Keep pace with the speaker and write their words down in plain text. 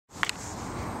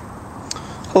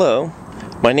Hello,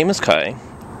 my name is Kai,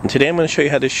 and today I'm going to show you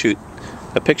how to shoot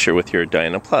a picture with your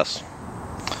Diana Plus.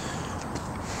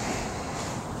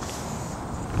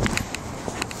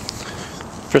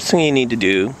 First thing you need to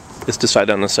do is decide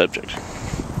on the subject.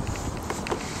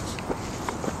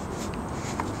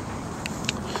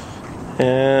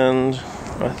 And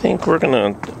I think we're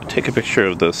going to take a picture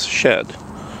of this shed.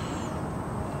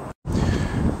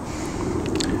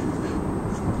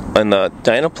 On the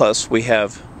Diana Plus, we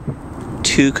have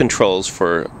two controls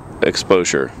for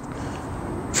exposure.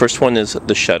 First one is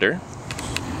the shutter,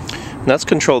 and that's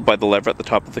controlled by the lever at the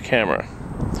top of the camera.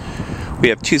 We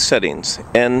have two settings,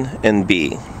 N and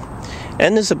B.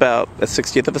 N is about a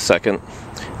 60th of a second,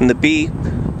 and the B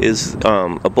is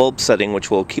a bulb setting which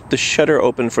will keep the shutter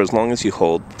open for as long as you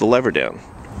hold the lever down.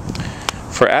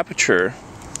 For aperture,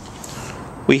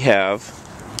 we have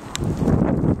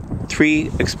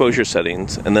 3 exposure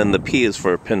settings, and then the P is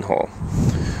for a pinhole.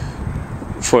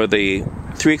 For the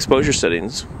 3 exposure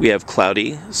settings, we have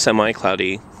cloudy,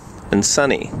 semi-cloudy, and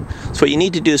sunny. So what you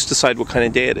need to do is decide what kind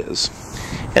of day it is.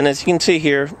 And as you can see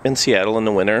here in Seattle in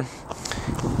the winter,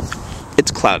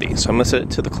 it's cloudy, so I'm going to set it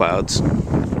to the clouds.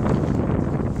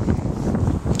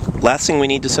 Last thing we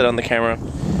need to set on the camera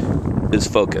is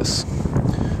focus.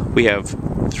 We have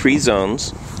 3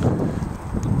 zones.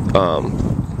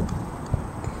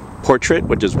 Portrait,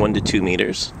 which is 1 to 2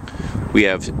 meters. We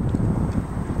have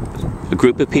a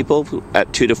group of people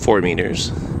at 2 to 4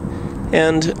 meters.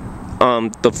 And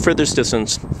the furthest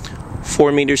distance,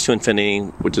 4 meters to infinity,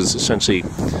 which is essentially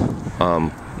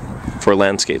for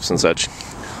landscapes and such.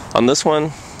 On this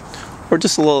one, we're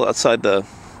just a little outside the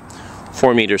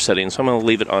 4 meter setting, so I'm going to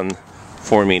leave it on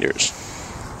 4 meters.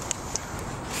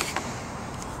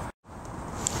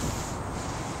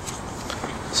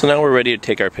 So now we're ready to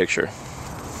take our picture.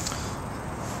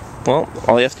 Well,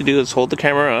 all you have to do is hold the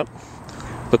camera up,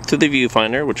 look through the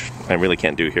viewfinder, which I really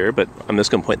can't do here, but I'm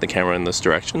just going to point the camera in this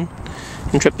direction,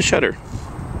 and trip the shutter.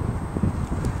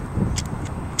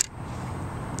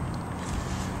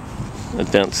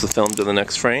 Advance the film to the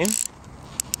next frame.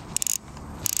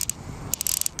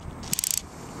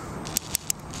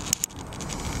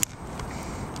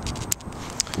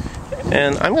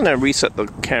 And I'm going to reset the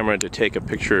camera to take a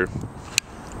picture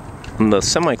in the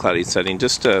semi-cloudy setting,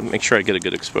 just to make sure I get a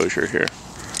good exposure here.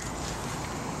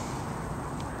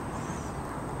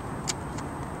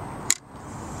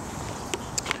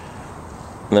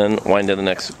 And then wind to the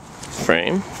next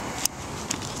frame.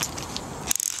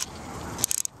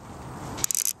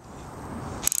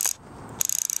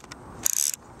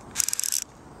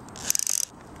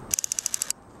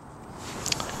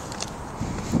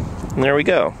 And there we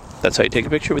go. That's how you take a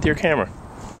picture with your camera.